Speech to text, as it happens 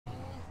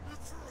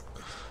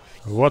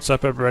What's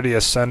up, everybody?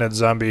 Ascended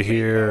Zombie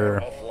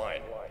here,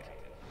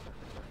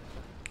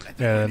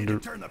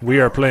 and we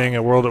are playing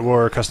a World at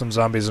War custom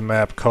zombies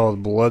map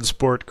called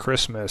Bloodsport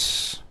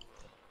Christmas,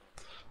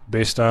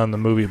 based on the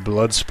movie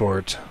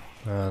Bloodsport.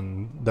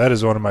 And that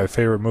is one of my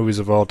favorite movies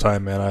of all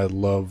time, man. I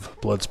love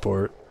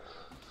Bloodsport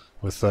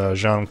with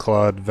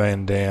Jean-Claude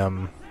Van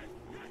Damme.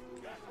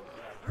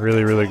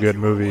 Really, really good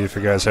movie if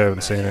you guys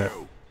haven't seen it.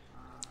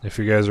 If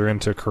you guys are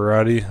into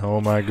karate,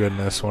 oh my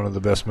goodness, one of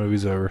the best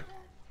movies ever.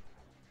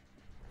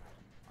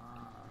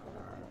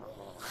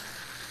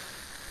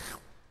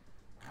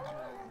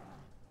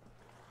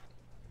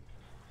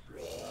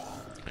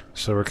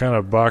 So we're kind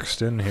of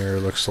boxed in here,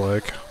 looks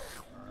like.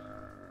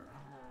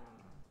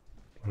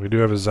 We do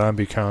have a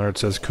zombie counter. It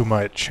says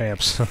Kumite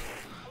Champs.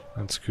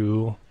 That's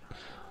cool.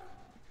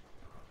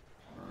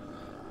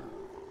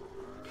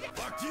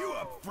 Fuck you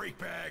up, freak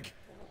bag.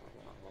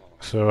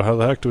 So how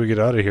the heck do we get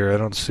out of here? I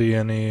don't see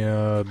any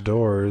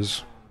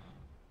doors.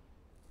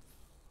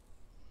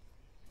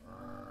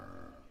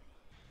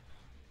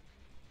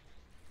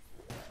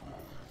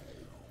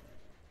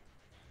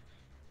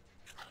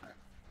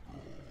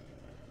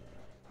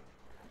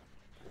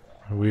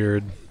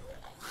 Weird.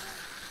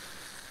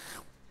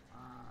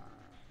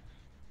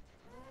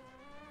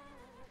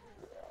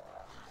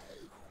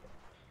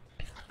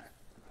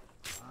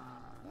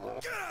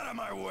 Get out of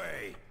my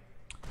way.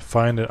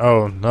 Find it.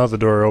 Oh, now the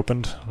door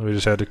opened. We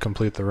just had to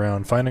complete the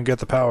round. Find and get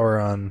the power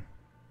on.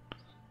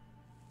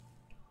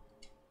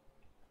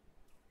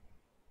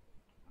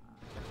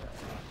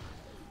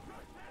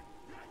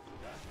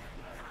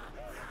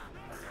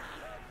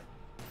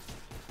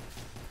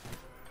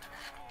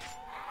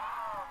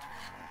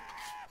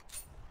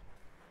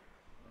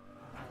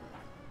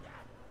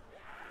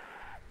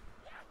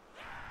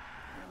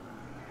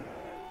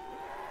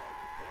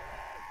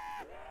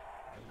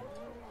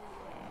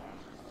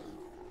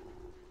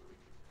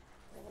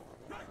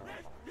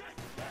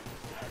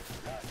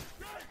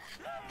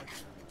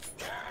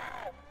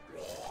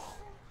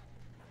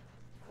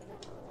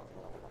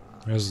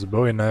 There's the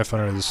Bowie knife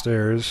under the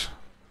stairs.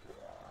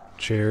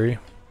 Cherry.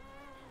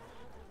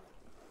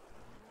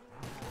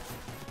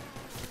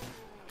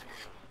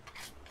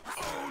 Not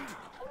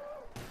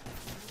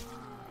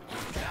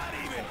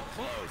even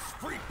close,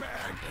 freak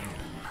bag.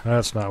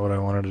 That's not what I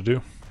wanted to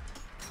do.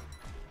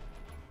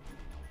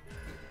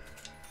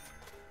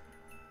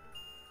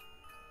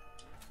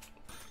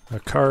 A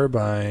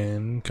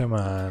carbine, come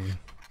on.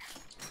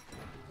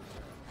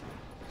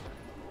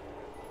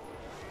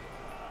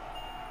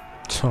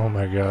 Oh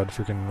my god,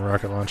 freaking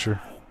rocket launcher.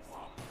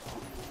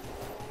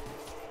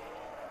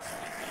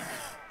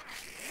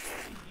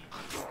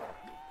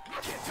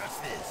 Can't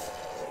touch this.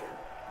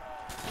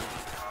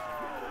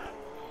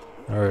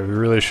 Alright, we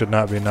really should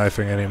not be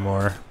knifing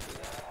anymore.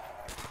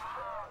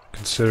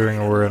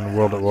 Considering we're in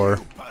World at War.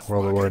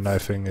 World at War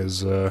knifing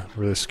is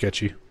really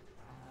sketchy.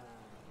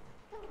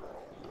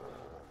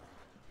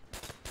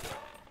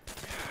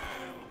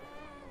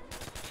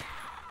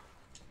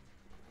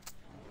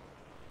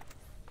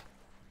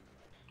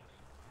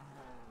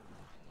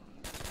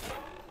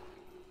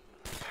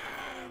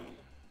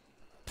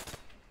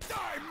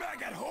 Die,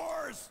 maggot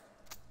whores!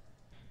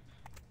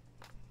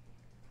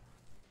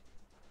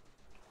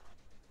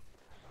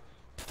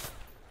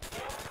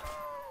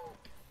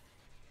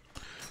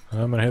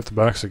 I'm gonna hit the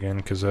box again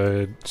because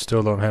I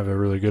still don't have a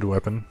really good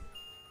weapon.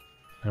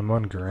 I'm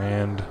on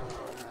grand.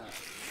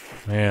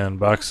 Man,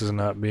 box is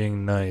not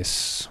being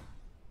nice.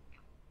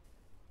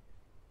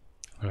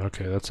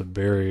 Okay, that's a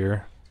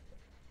barrier.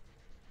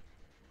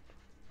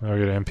 I'll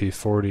get an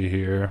MP40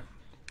 here.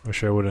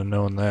 Wish I would have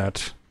known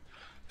that.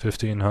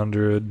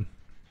 1500.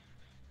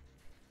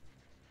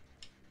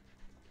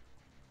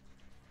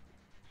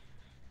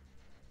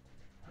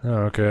 Oh,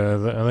 okay,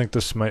 I think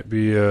this might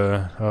be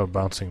oh,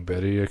 Bouncing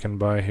Betty I can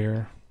buy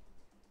here.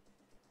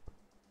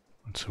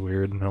 That's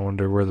weird. I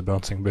wonder where the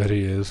Bouncing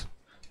Betty is.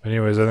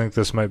 Anyways, I think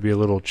this might be a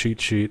little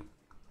cheat sheet.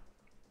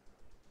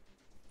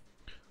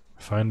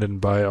 Find and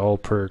buy all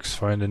perks.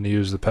 Find and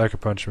use the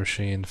Pack-a-Punch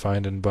machine.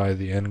 Find and buy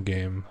the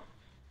endgame.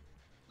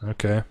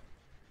 Okay.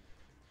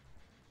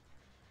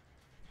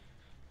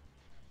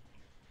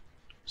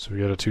 So we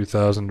got a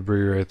 2000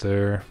 debris right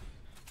there.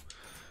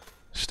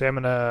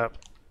 Stamina.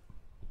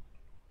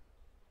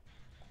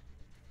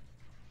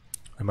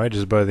 I might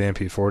just buy the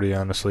MP40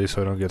 honestly so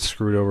I don't get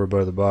screwed over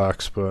by the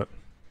box, but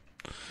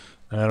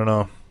I don't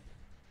know.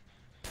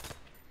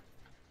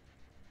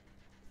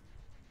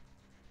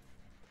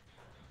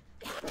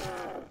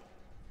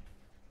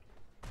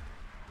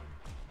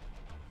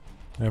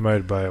 I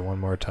might buy it one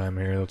more time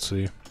here, let's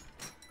see.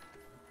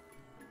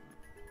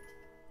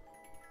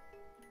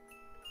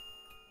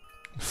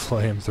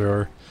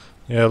 Flamethrower.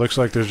 Yeah, it looks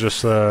like there's just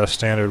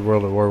standard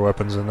World at War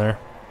weapons in there.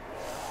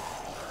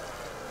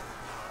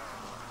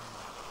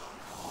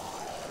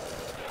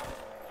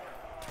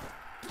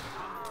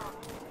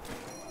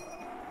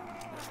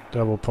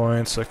 Double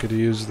points, I could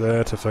use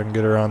that if I can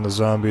get around the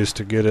zombies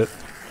to get it.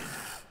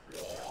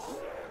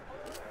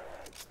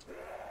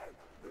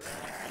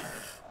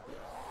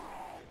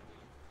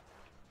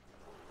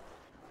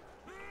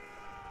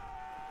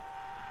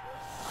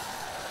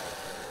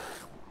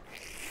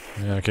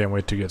 Yeah, I can't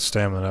wait to get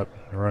stamina up.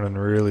 Running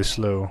really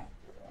slow.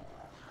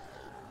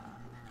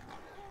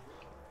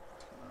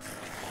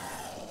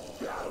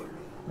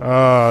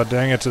 Oh,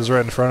 dang it, it's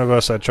right in front of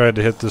us. I tried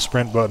to hit the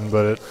sprint button,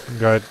 but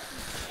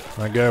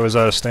my guy was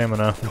out of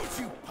stamina. Don't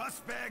you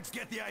puss bags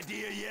get the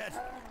idea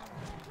yet?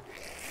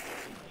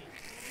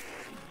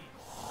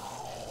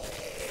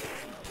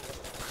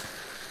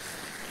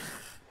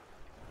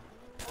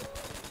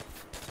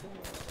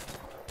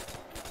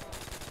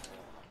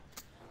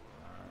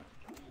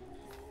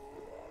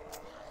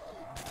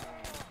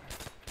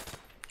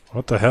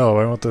 What the hell?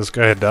 Why won't this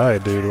guy die,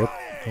 dude? What?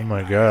 Oh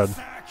my god.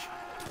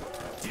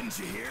 Didn't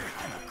you hear?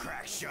 I'm a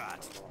crack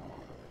shot.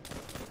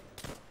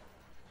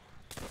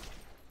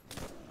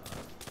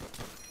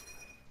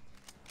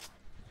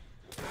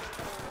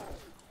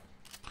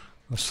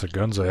 That's the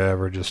guns I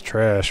have are just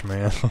trash,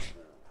 man.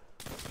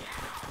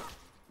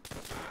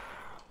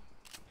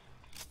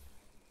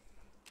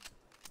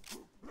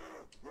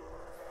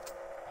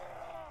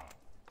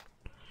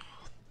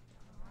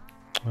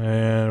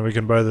 And we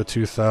can buy the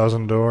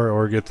 2000 door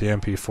or get the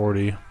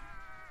MP40.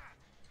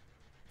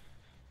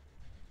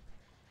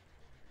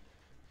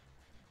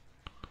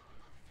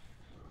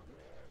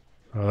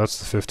 Oh, that's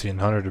the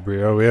 1500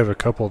 debris. Oh, we have a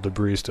couple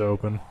debris to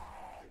open.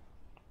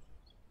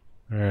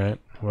 Alright,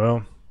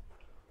 well,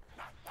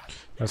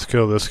 let's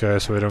kill this guy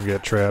so we don't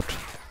get trapped.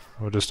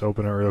 We'll just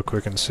open it real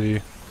quick and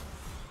see.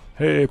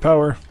 Hey,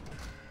 power!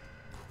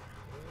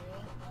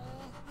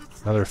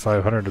 Another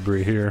 500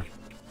 debris here.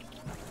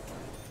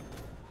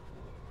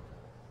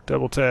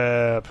 Double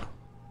tap!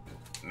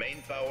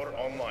 Main power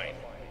online.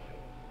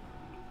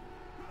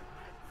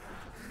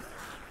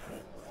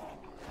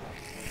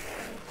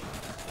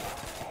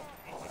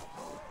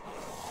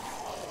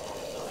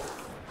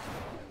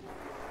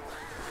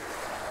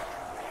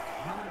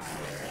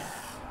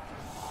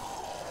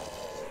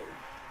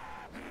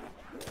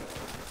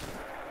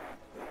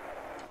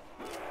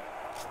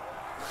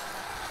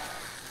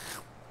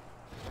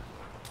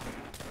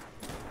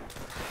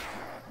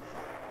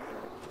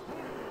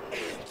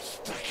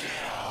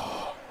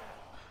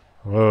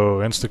 Whoa,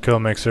 insta-kill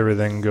makes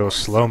everything go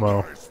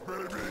slow-mo.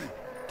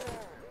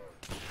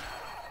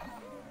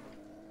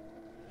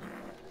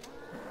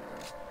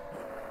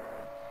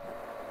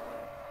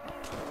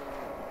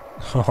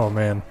 Oh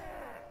man.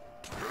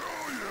 Hell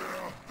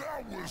yeah,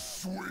 that was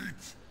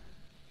sweet.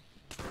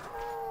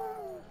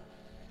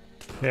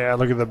 Yeah,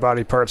 look at the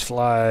body parts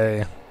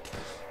fly.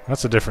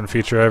 That's a different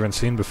feature I haven't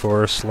seen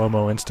before,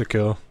 slow-mo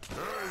insta-kill.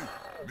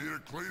 Hey, need a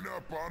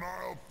cleanup on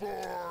aisle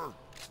 4.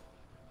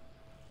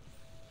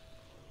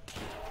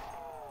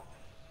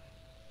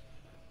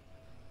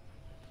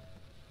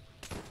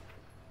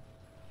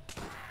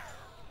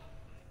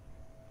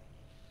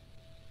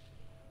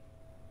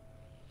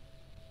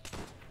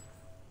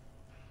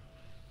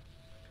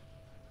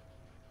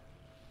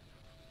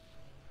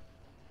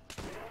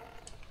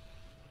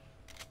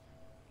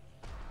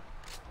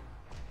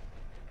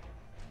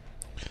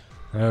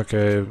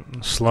 Okay,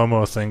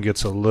 slow-mo thing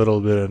gets a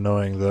little bit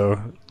annoying though.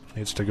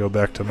 Needs to go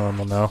back to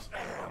normal now.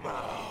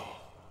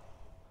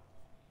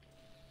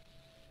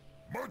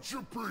 Much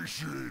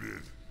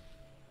appreciated.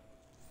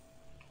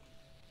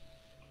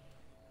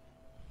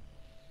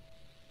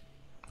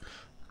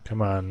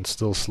 Come on,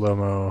 still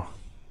slow-mo.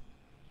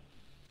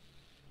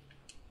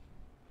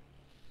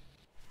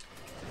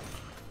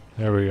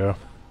 There we go.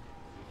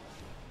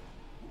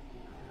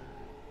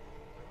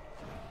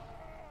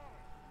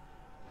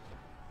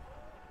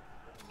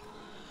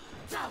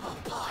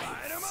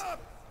 Light 'em up.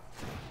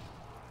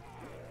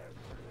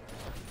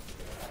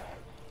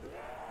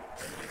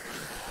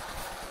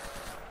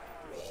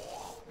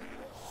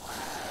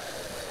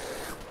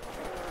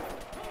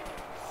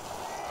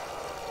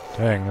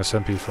 Dang, this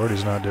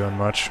MP40's not doing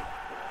much.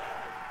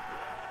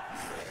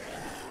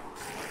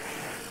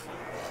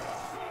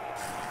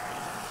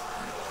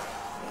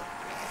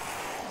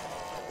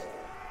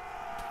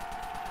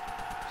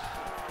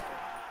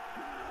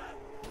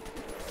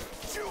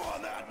 Chew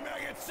on that,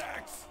 maggot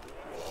sacks.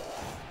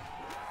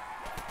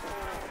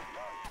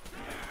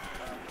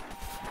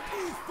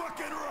 Move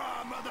fucking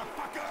raw,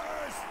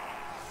 motherfuckers.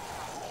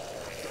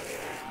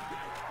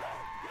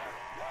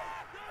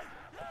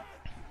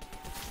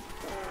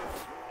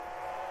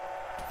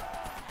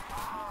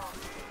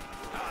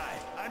 Hi,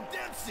 I'm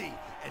Dempsey,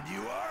 and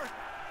you are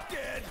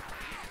dead.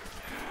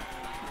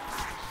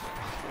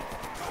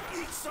 Go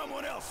eat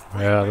someone else.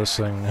 Yeah, this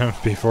thing,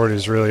 MP40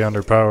 is really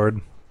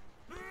underpowered.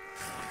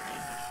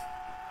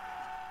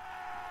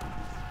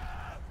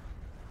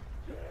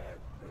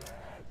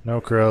 No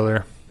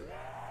crawler.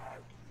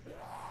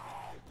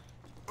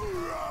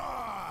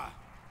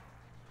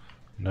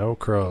 No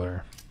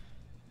crawler.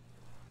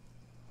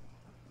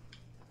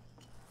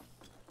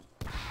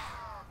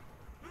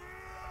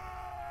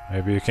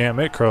 Maybe you can't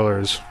make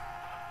crawlers.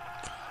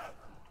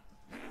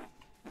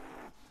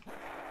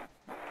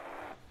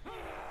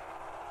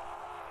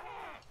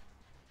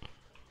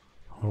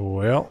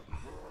 Well.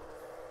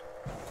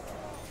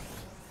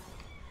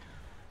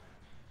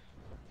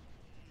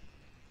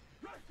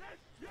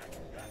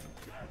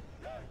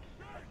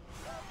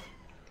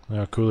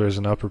 Now cooler's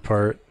an upper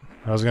part.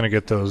 I was gonna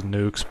get those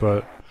nukes,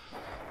 but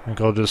I think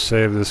I'll just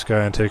save this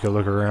guy and take a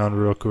look around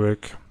real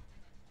quick.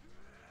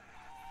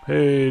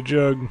 Hey,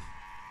 Jug.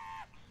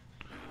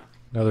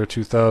 Another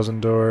 2000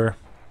 door.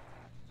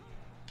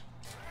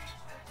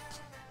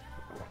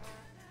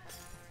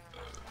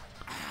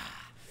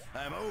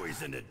 I'm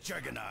always into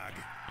Juggernog.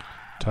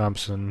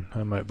 Thompson,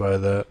 I might buy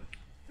that.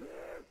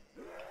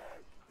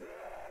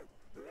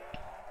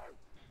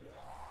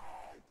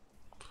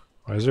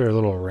 Why is there a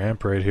little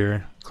ramp right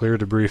here? Clear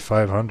debris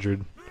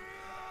 500.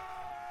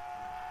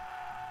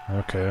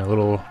 Okay, a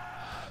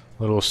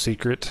little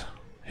secret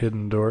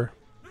hidden door.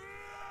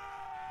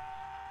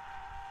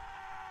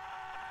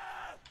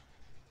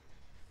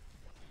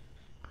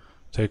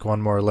 Take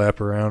one more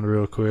lap around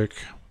real quick.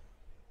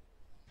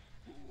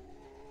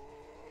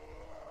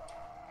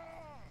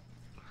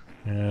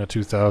 Yeah,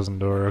 2000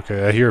 door.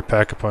 Okay, I hear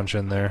Pack-a-Punch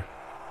in there.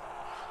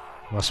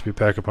 Must be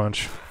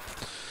Pack-a-Punch.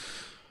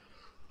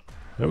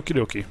 Okie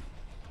dokie.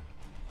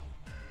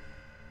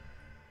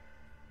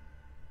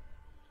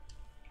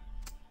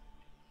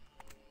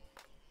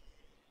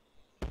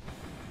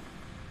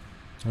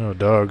 Oh,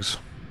 dogs.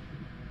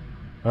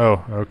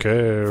 Oh,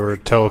 okay, we're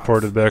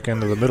teleported back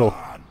into the middle.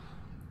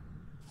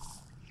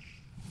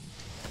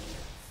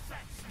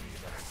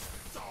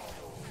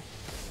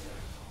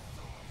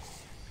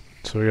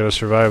 So we gotta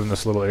survive in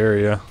this little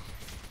area.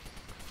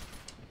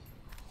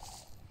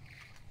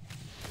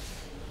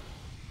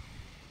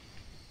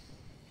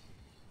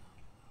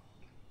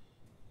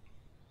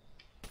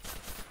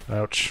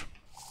 Ouch.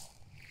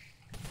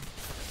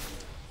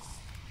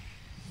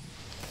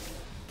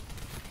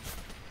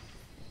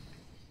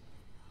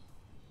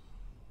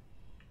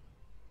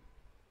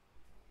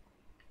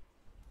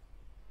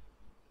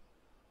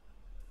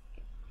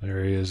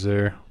 There he is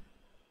there.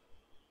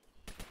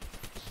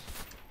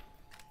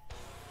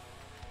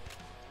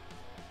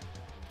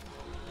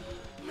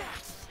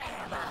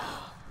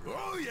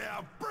 Oh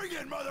yeah, bring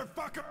it,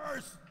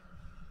 motherfuckers!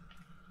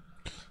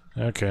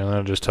 Okay, and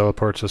that just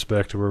teleports us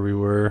back to where we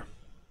were.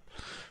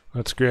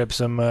 Let's grab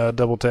some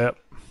double tap.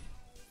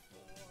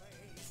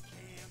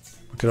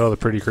 Look at all the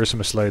pretty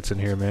Christmas lights in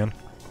here, man.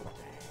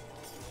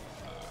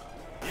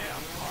 Yeah,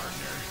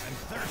 partner, I'm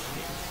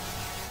thirsty.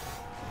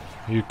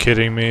 Are you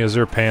kidding me? Is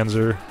there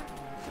Panzer?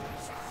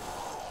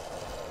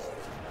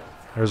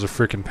 There's a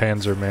freaking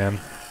Panzer, man.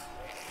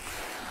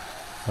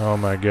 Oh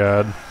my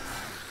god.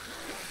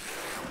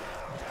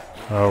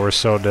 Oh, we're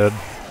so dead.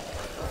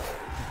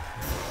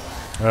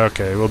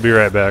 Okay, we'll be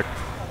right back.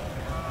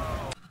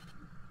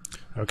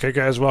 Okay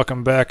guys,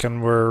 welcome back,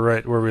 and we're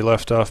right where we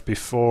left off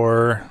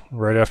before,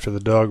 right after the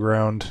dog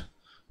round.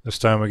 This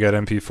time we got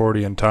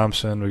MP40 and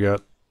Thompson. We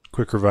got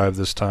quick revive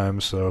this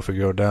time, so if we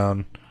go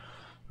down,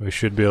 we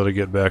should be able to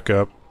get back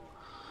up.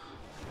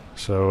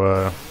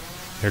 So,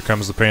 here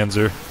comes the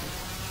Panzer.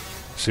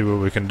 See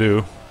what we can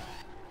do.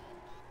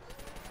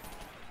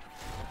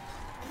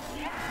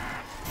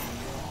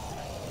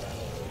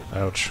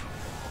 Ouch.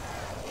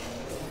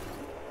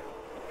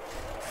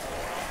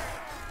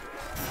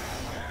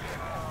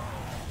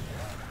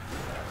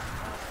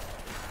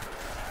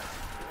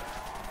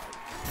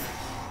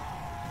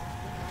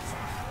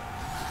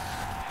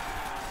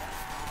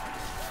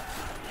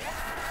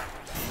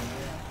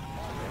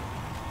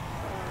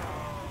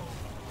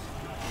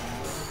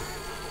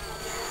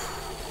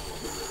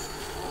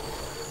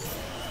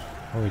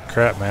 Holy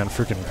crap, man,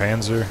 freaking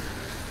Panzer.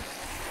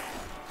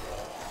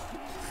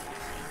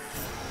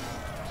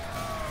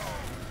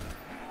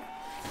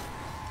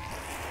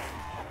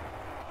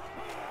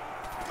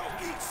 Go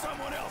eat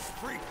someone else,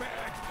 freak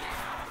bag!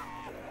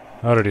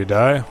 How did he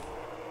die?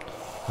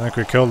 I think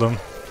we killed him.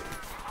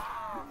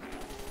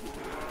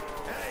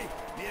 Hey,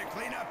 need a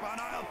cleanup on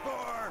aisle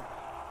 4?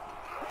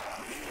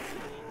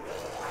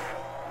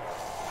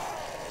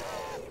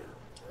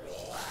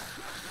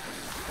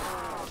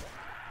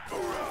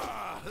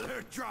 Hoorah!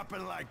 They're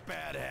dropping like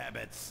bad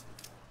habits.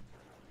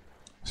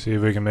 See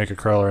if we can make a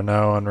crawler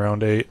now on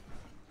round 8.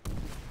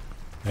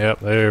 Yep,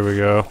 there we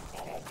go.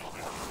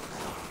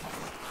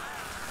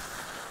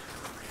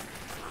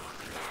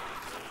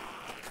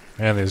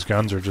 Man, these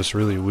guns are just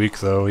really weak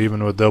though,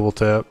 even with double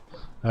tap.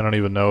 I don't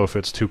even know if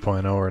it's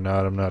 2.0 or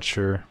not, I'm not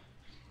sure.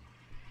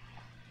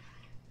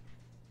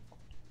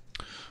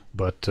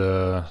 But,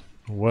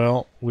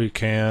 well, we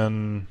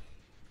can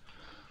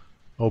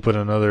open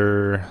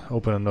another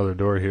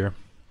door here.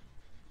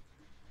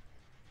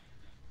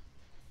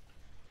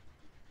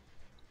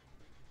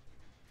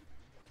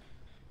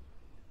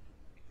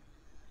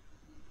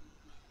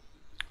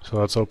 So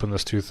let's open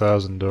this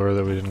 2000 door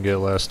that we didn't get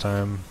last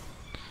time.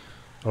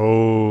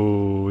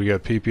 Oh, we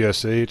got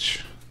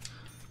PPSH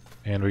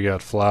and we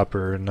got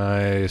Flopper.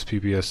 Nice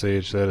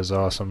PPSH, that is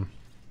awesome.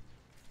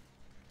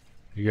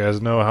 You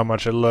guys know how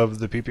much I love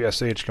the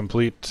PPSH.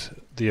 Complete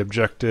the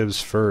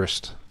objectives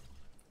first.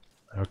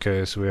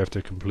 Okay, so we have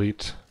to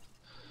complete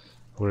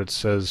what it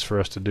says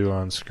for us to do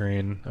on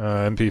screen.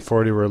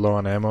 MP40, we're low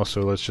on ammo,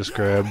 so let's just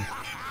grab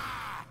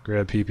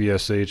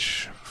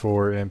PPSH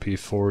for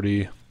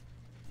MP40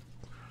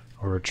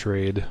 or a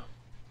trade.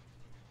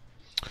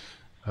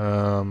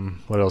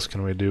 What else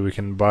can we do? We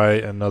can buy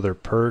another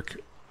perk,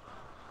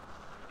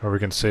 or we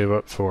can save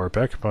up for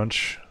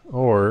Pack-a-Punch,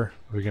 or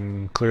we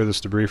can clear this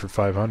debris for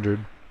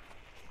 500.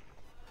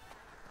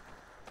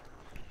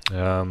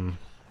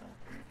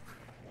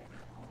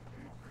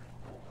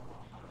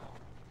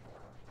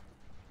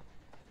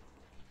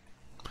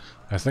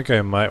 I think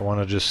I might want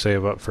to just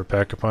save up for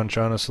Pack-a-Punch,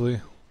 honestly,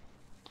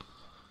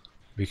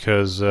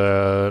 because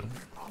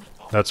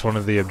that's one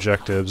of the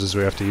objectives, is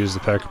we have to use the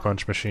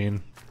Pack-a-Punch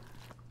machine.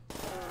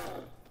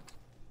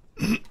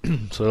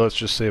 So let's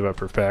just save up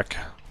for Pack.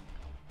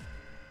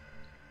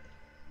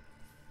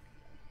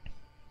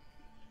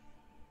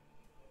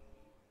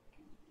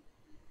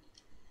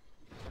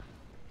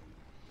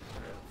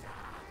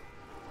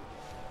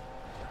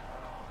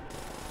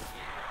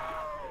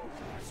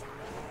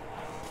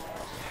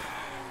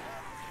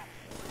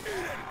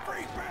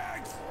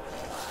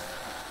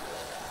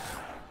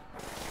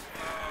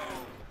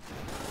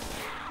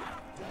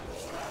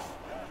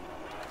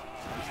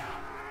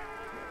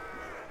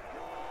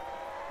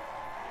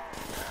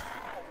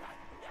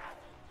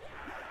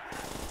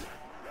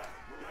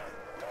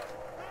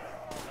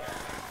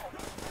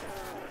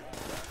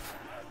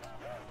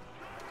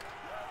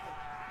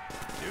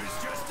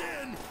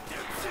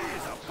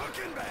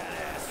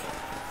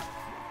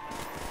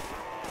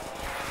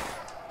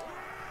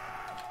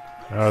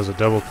 That was a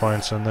double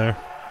points in there.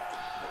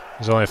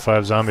 There's only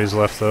 5 zombies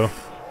left though.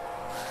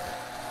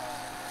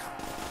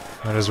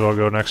 Might as well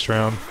go next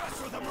round.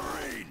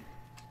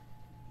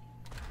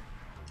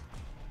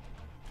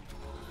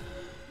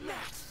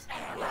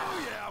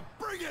 Oh yeah,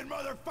 bring it,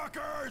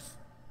 motherfuckers!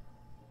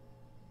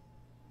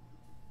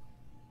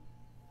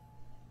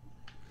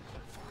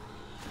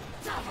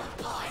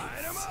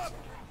 Light 'em up!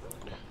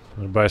 I'm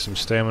gonna buy some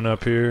stamina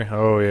up here.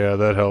 Oh yeah,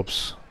 that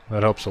helps.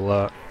 That helps a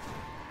lot.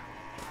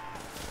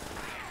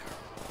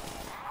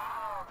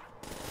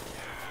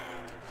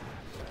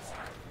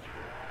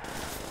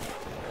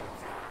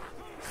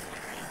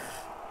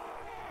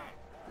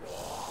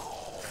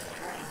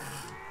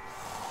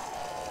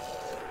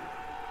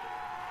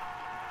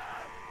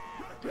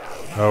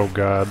 Oh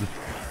god.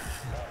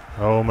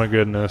 Oh my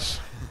goodness.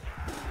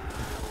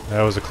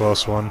 That was a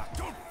close one.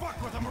 Don't fuck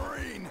with a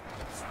Marine!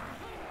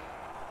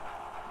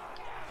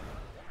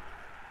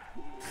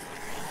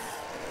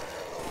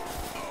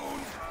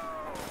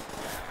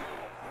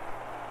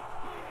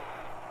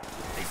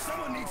 Hey,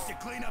 someone needs to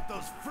clean up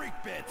those freak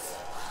bits!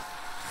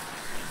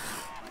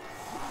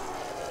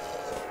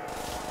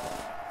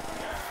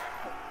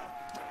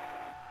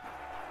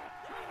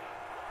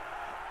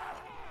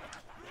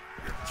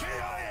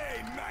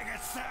 KIA,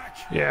 maggot sack!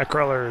 Yeah,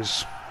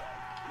 crawlers.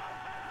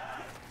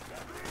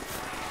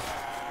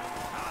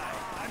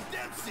 Hi, I'm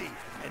Dempsey,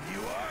 and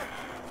you are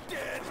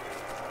dead.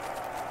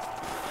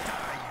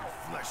 Die, you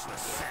fleshless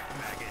sack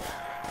maggot.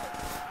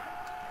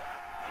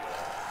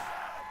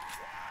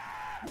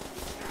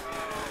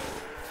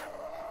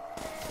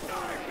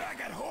 Die,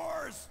 maggot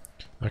whores!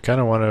 I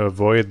kind of want to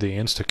avoid the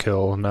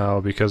insta-kill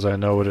now because I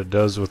know what it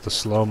does with the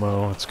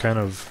slow-mo. It's kind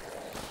of,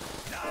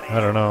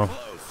 I don't know,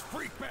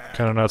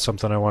 kind of not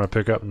something I want to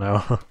pick up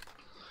now.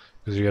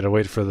 Because you gotta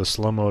wait for the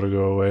slow-mo to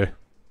go away.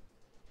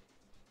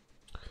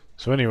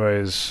 So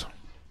anyways,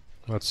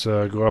 let's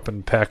go up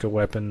and pack a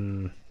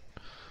weapon.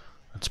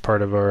 That's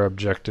part of our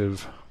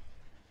objective.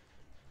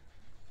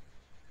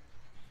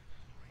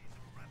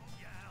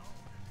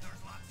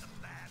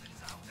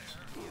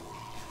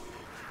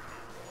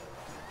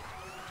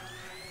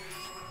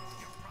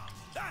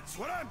 That's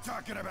what I'm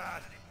talking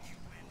about!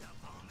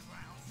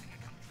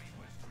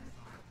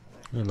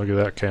 And look at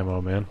that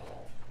camo, man.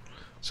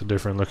 It's a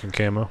different looking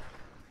camo.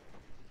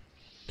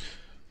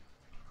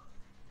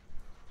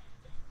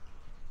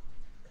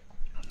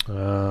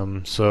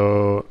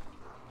 So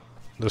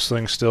this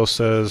thing still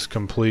says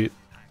complete.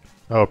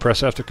 Oh,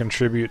 press F to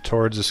contribute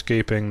towards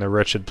escaping the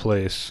wretched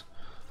place.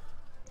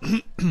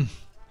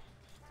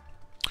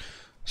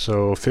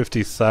 So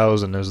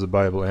 50,000 is the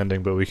Bible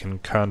ending, but we can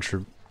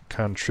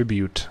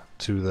contribute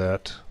to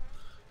that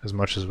as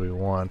much as we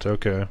want.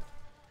 Okay.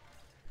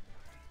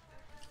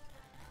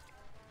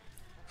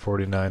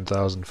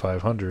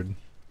 49,500.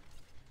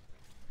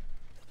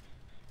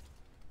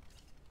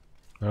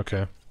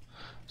 Okay.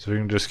 So we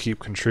can just keep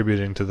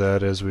contributing to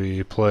that as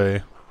we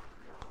play.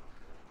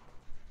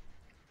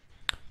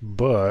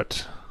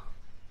 But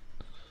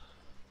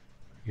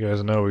you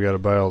guys know we gotta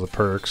buy all the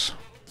perks.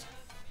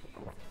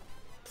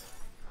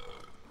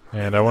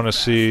 And I want to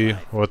see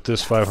what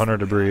this 500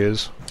 debris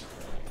is.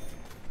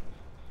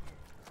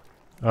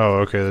 Oh,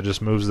 okay, that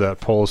just moves that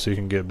pole so you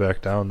can get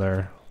back down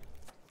there.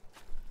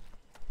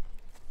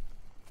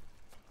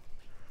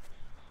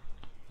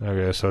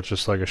 Okay, so it's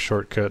just like a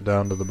shortcut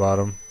down to the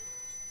bottom.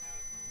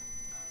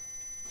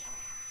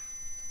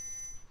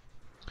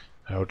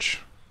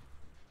 Ouch.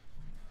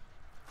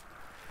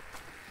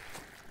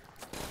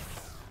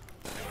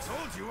 I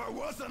told you I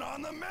wasn't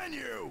on the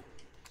menu!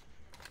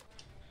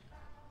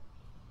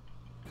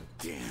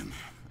 Damn,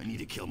 I need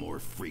to kill more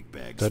freak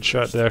bags.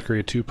 Deadshot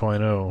Daiquiri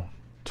 2.0.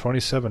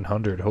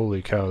 2,700.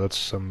 Holy cow, that's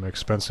some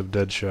expensive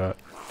Deadshot.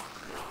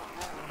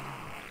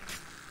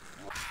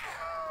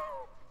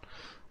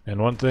 And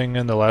one thing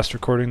in the last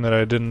recording that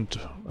I didn't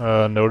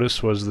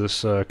notice was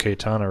this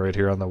katana right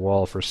here on the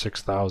wall for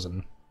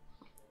 6,000.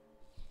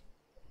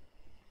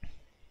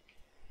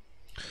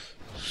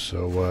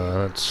 So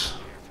that's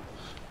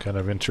kind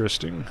of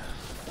interesting.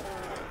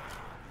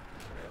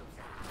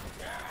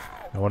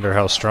 I wonder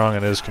how strong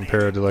it is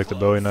compared to like the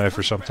Bowie knife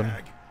or something.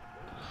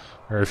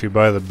 Or if you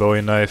buy the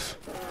Bowie knife.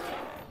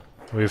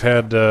 We've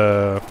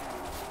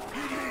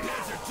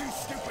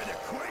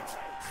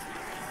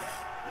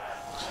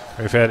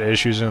had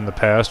issues in the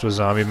past with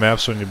zombie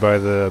maps when you buy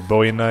the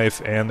Bowie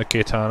knife and the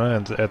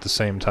katana at the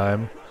same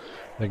time.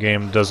 The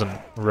game doesn't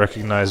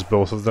recognize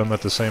both of them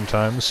at the same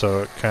time,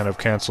 so it kind of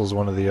cancels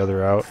one or the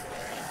other out.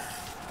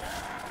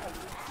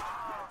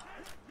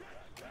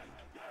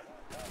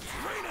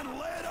 Raining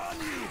lead on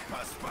you,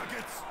 puss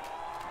buckets.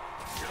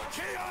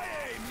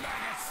 KIA,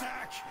 maggot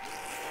sack.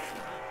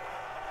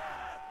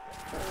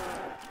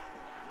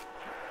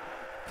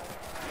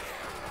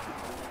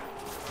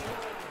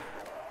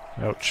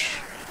 Ouch.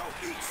 Go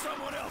eat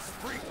someone else,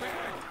 freak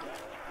bag.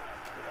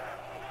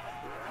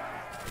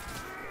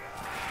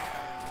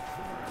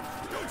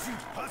 Don't you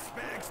puss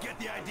bags get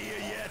the idea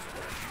yet?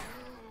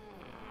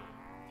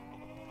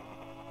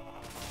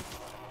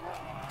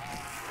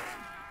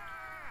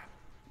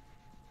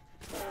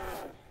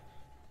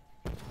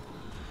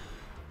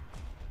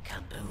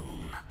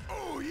 Kaboom.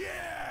 Oh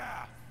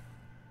yeah!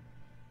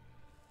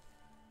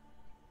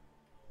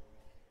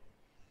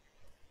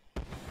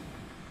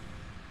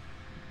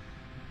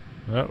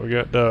 Oh, we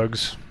got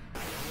dogs.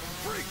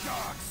 Freak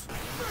dogs!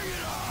 Bring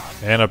it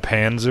on! And a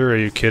Panzer, are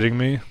you kidding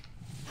me?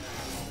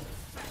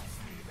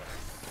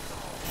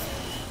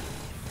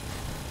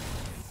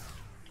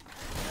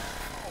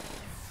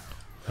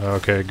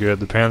 Okay,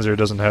 good. The Panzer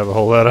doesn't have a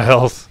whole lot of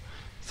health,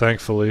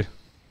 thankfully.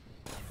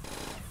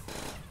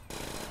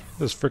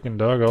 This freaking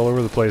dog all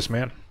over the place,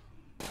 man.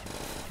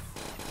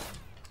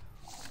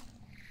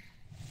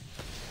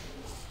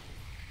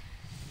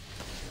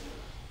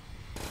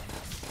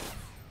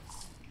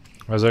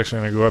 I was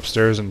actually going to go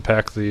upstairs and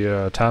pack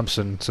the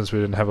Thompson since we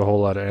didn't have a whole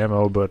lot of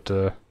ammo, but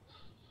I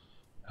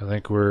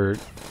think we're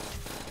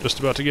just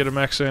about to get a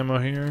max ammo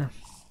here.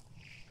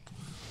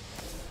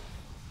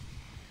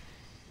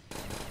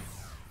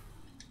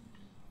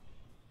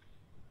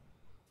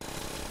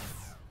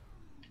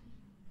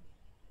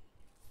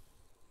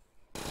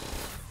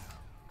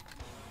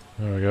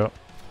 There we go.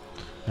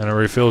 And it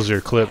refills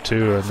your clip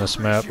too in this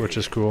map, which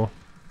is cool.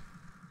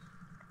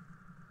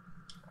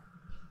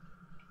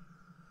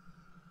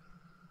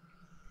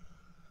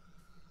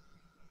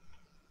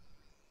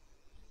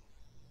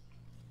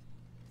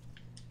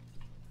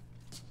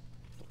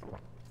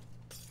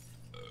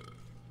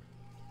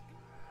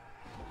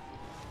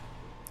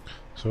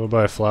 So we'll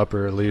buy a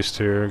flopper at least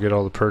here, get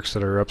all the perks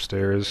that are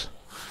upstairs.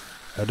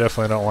 I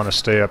definitely don't want to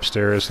stay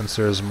upstairs since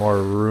there's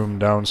more room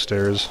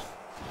downstairs.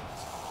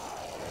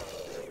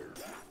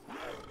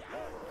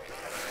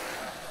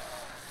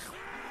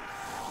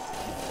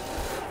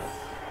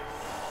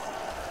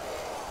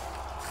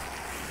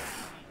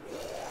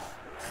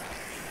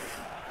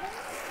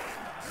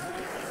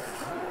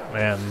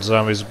 Man,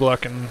 zombies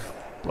blocking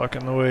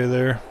the way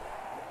there.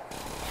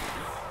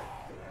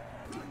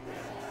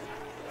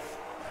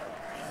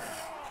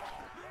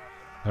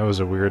 That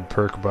was a weird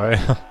perk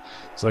buy.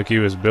 It's like he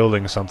was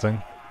building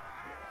something.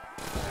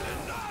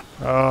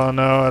 Oh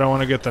no, I don't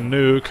want to get the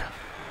nuke.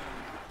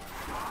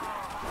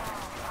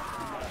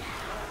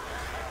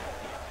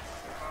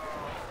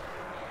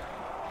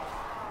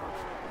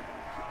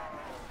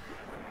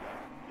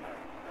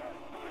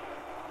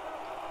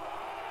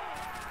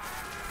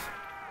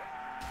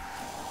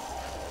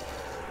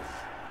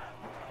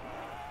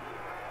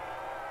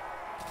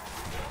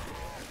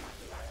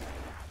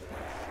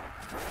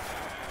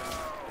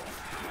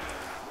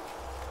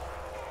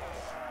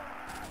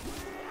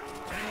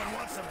 Anyone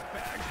want some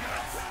bad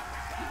guts?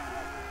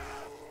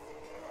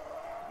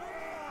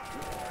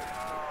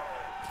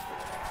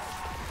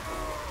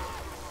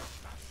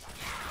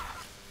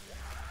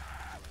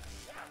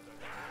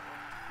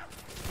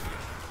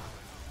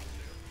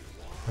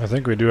 I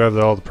think we do have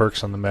all the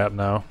perks on the map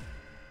now.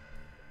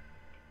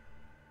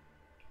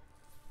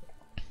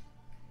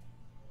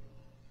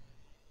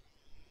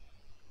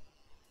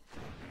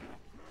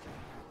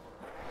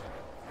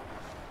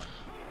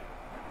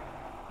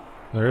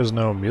 There is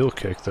no mule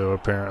kick though,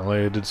 apparently.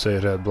 It did say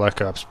it had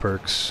Black Ops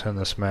perks in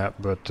this map,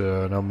 but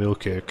no mule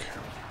kick.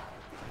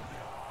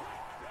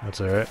 That's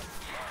alright.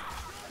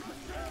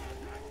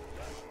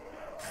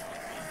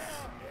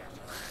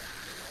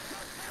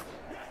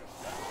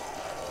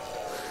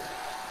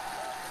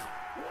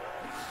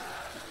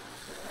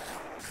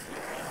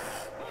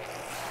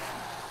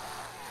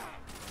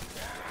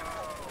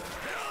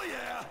 Hell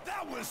yeah,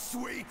 that was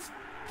sweet.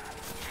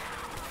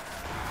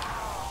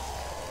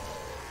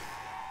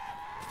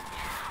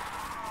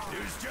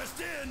 News just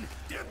in.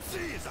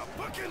 Dipsy is a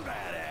fucking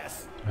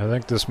badass. I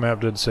think this map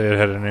did say it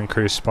had an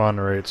increased spawn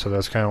rate, so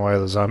that's kind of why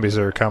the zombies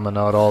are coming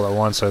out all at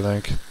once, I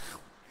think.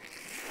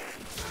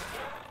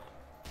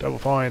 Double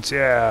points,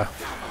 yeah.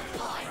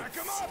 Back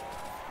him up.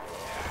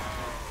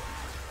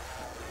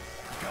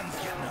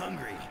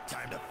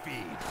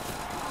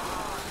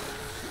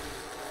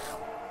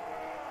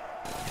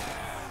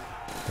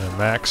 And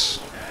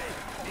Max.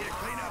 Need to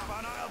clean up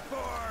on aisle 4.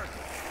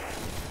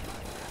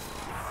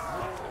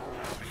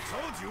 I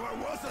told you I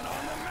wasn't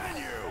on the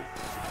menu.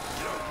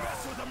 You don't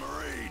mess with a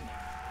Marine.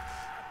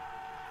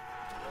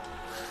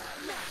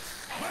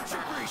 Much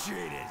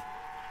appreciated.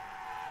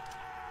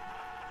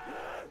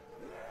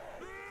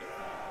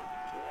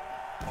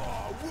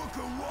 Oh,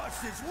 Wooka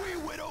watched his wee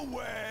widow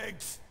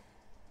wags.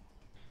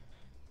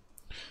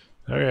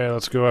 Okay,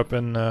 let's go up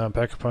and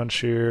pack a punch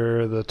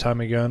here. The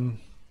Tommy gun.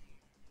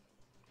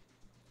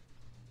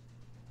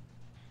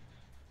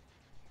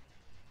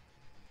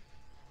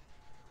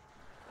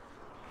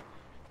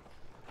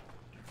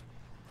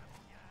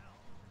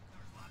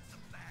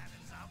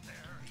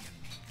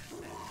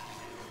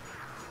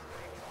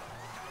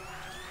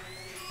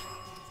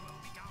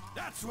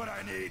 That's what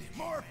I need.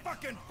 More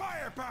fucking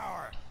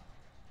firepower.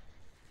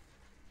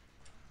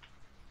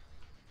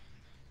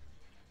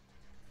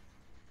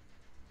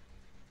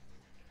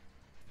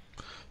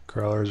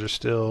 Crawlers are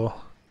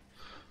still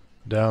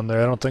down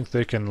there. I don't think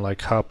they can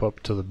like hop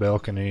up to the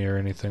balcony or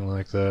anything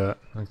like that.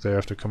 I think they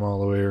have to come all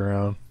the way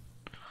around.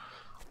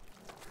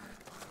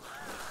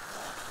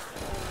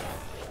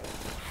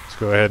 Let's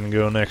go ahead and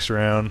go next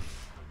round.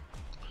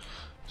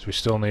 So we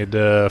still need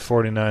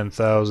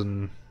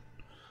 49,000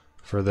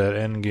 for that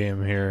end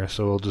game here.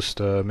 So we'll just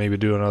maybe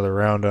do another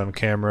round on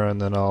camera,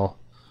 and then I'll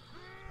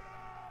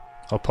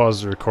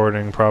pause the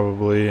recording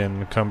probably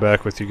and come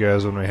back with you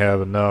guys when we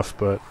have enough.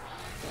 But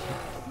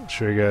I'll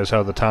show you guys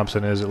how the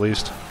Thompson is at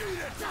least.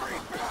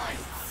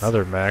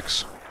 Another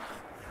Max.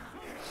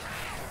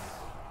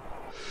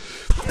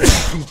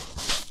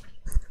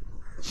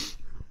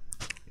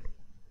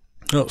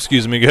 Oh,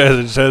 excuse me guys,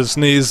 I just had a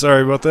sneeze,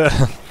 sorry about that.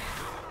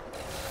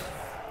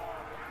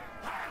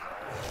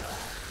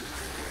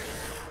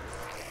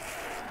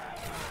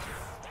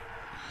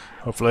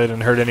 Hopefully I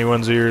didn't hurt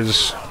anyone's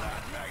ears.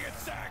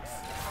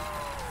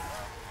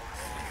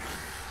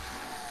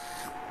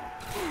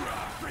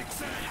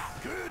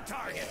 Good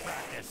target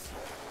practice.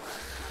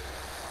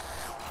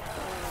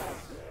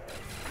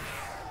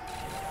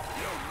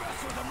 You don't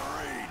mess with a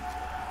Marine.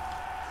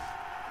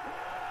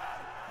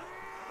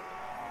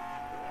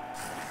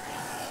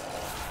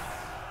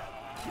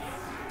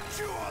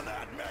 Chew on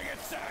that,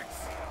 maggot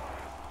sacks.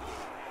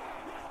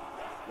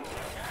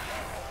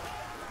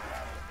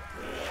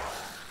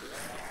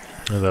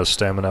 And that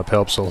stamina up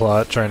helps a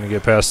lot trying to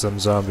get past them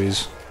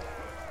zombies.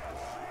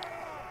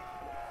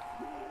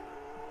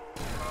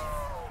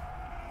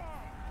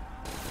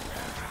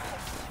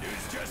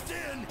 Dude's just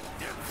in.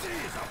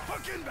 Dipsy is a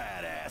fucking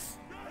badass.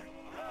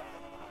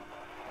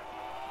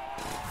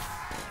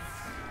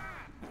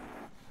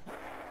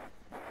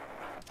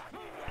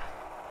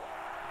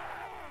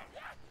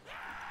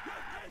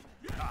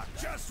 Ah,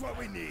 just what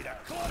we need, a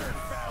cluttered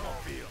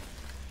battlefield.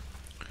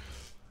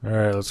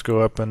 Alright, let's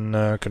go up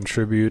and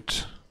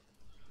contribute.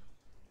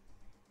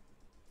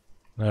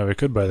 Now we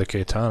could buy the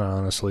Katana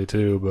honestly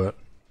too, but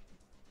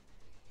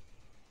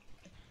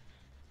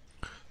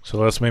so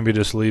let's maybe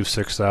just leave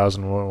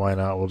 6,000. Why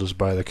not? We'll just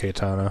buy the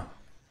Katana.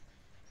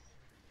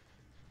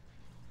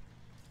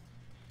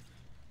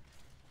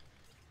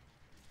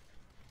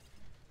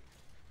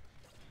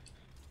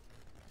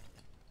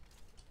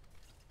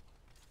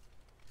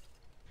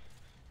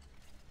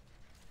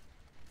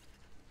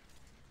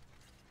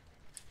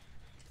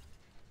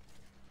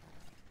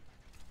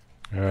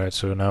 Alright,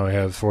 so now we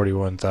have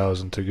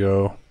 41,000 to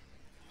go.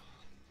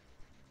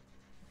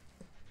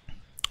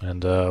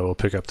 And we'll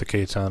pick up the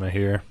Katana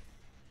here.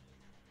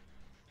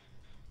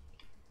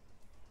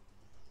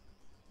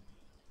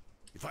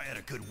 If I had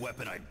a good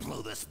weapon, I'd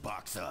blow this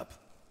box up.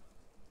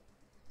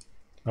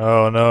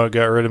 Oh no, it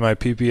got rid of my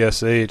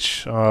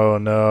PPSH. Oh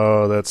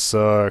no, that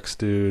sucks,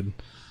 dude.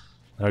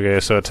 Okay,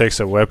 so it takes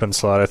a weapon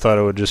slot. I thought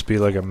it would just be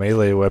like a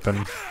melee weapon.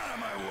 Get out of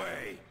my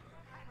way.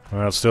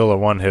 Well, it's still a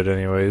one hit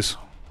anyways.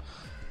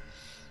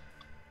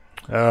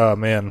 Oh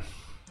man,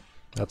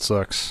 that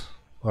sucks.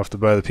 I'll have to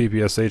buy the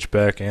PPSH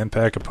back and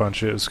pack a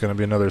punch it. It's going to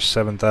be another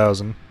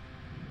 7,000.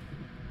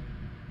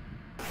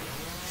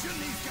 Shouldn't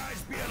these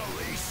guys be on a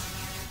leash?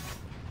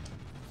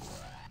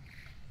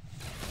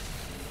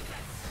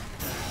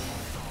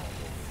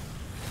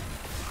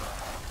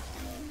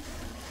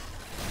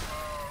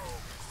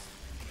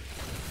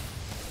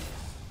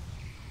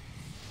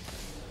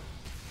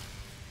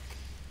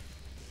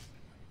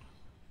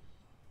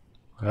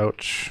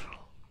 Ouch.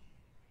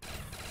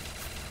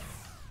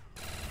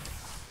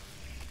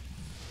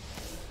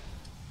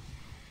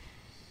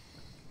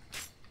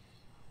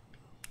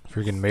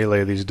 Freaking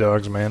melee these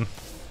dogs, man.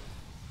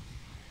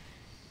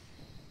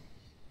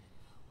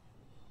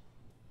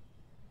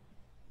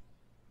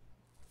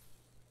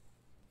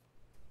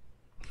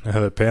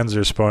 The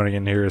Panzer spawning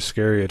in here is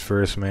scary at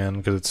first, man,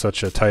 because it's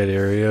such a tight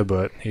area,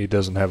 but he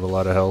doesn't have a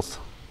lot of health.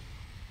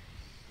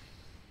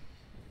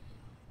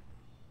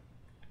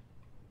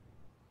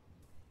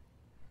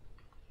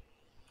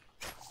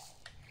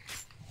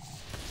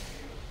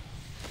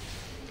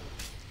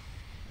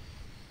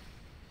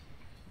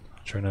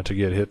 Try not to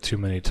get hit too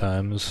many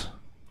times.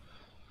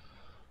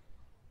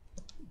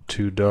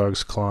 Two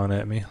dogs clawing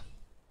at me.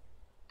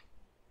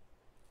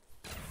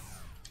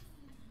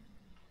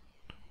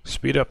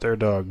 Speed up there,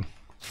 dog.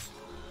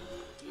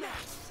 Oh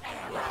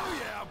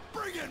yeah,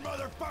 bring it,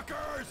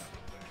 motherfuckers!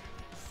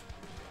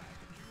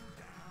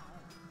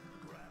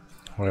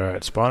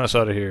 Alright, spawn us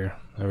out of here.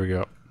 There we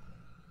go.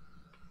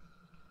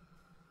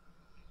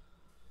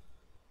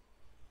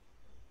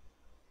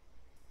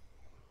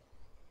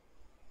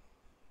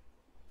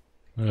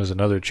 There's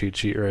another cheat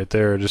sheet right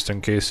there, just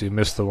in case you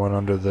missed the one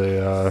under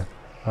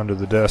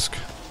the desk.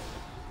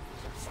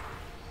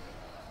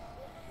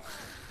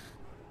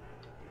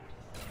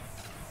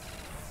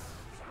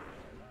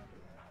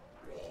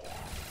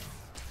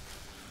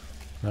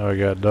 Now we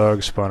got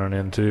dogs spawning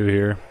in too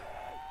here.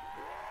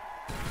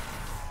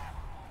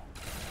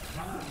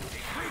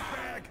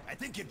 Freakbag, I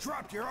think you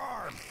dropped your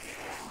arm.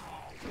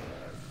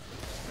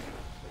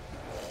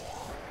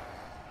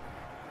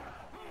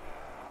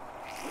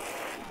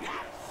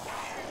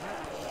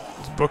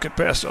 Let's book it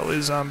past all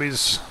these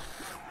zombies.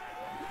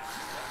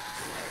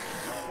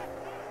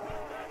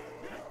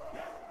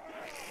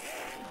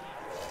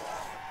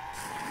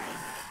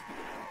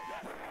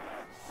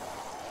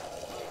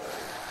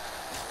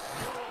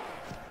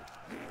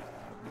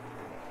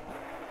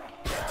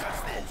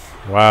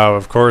 Wow,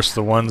 of course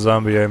the one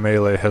zombie I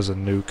melee has a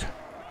nuke.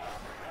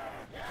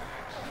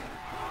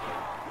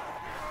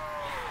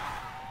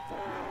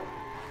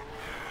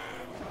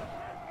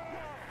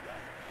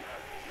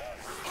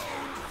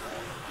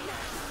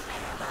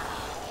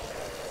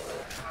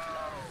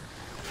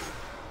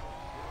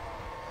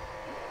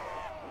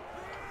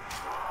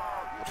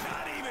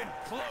 Not even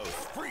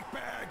close,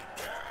 freakbag.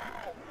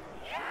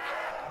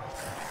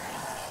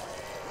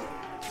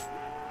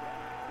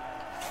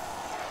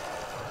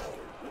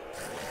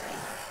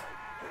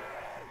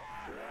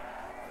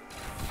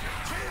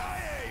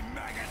 KIA,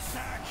 maggot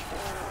sack.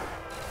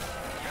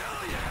 Hell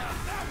yeah,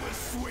 that was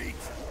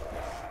sweet.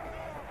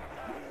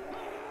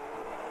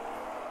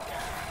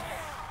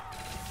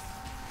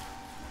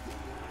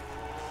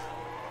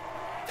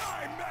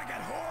 Die,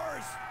 maggot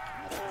whores!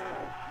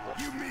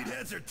 You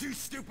meatheads are too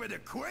stupid to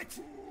quit?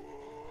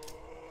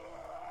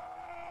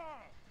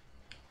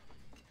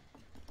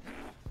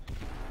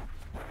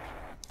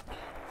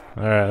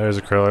 Alright, there's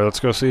a crawler.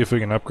 Let's go see if we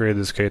can upgrade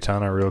this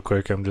katana real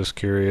quick. I'm just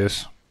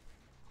curious.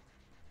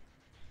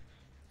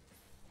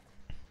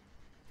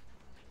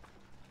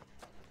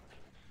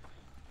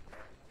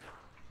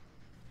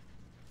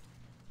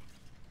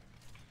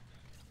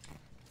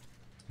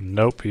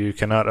 Nope, you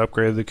cannot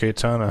upgrade the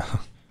katana.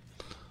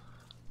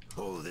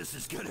 Oh, this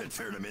is gonna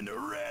turn him into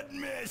red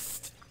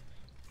mist.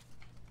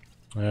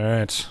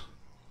 Alright.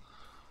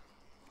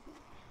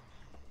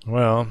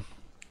 Well,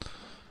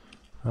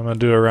 I'm gonna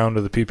do a round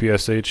of the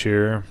PPSH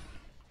here.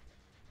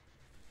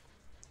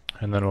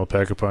 And then we'll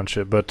pack a punch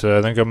it. But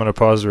I think I'm gonna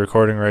pause the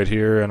recording right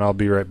here, and I'll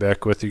be right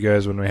back with you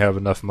guys when we have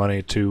enough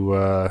money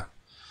to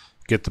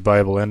get the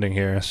Bible ending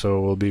here.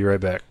 So we'll be right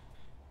back.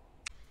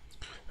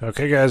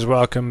 Okay guys,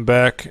 welcome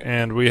back,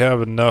 and we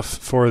have enough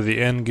for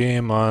the end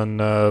game on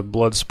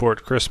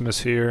Bloodsport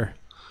Christmas here.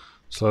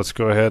 So let's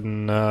go ahead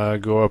and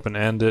go up and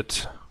end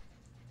it.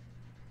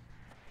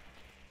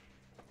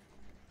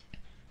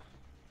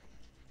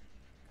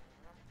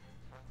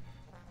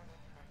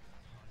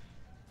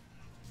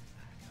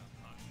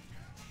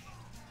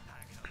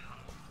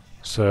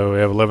 So we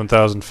have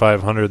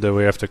 11,500 that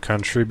we have to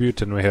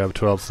contribute, and we have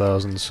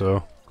 12,000,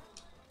 so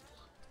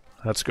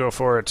let's go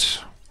for it.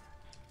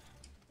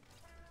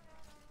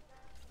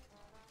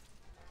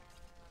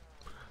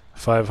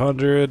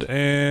 500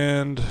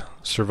 and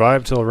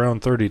survive till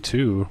around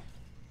 32.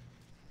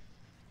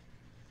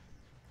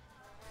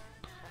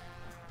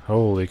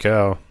 Holy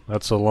cow,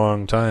 that's a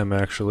long time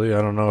actually.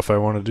 I don't know if I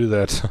want to do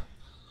that.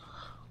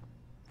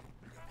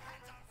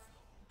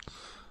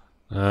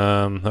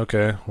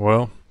 Okay,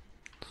 well,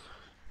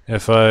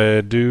 if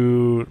I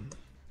do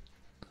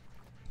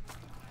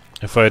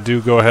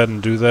go ahead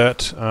and do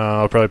that,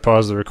 I'll probably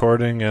pause the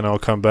recording and I'll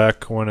come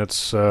back when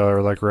it's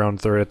like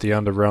round 30, at the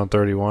end of round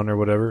 31 or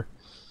whatever.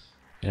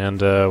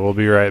 And we'll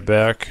be right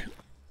back.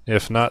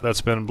 If not,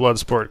 that's been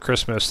Bloodsport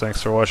Christmas.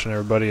 Thanks for watching,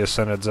 everybody.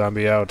 Ascended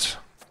Zombie out.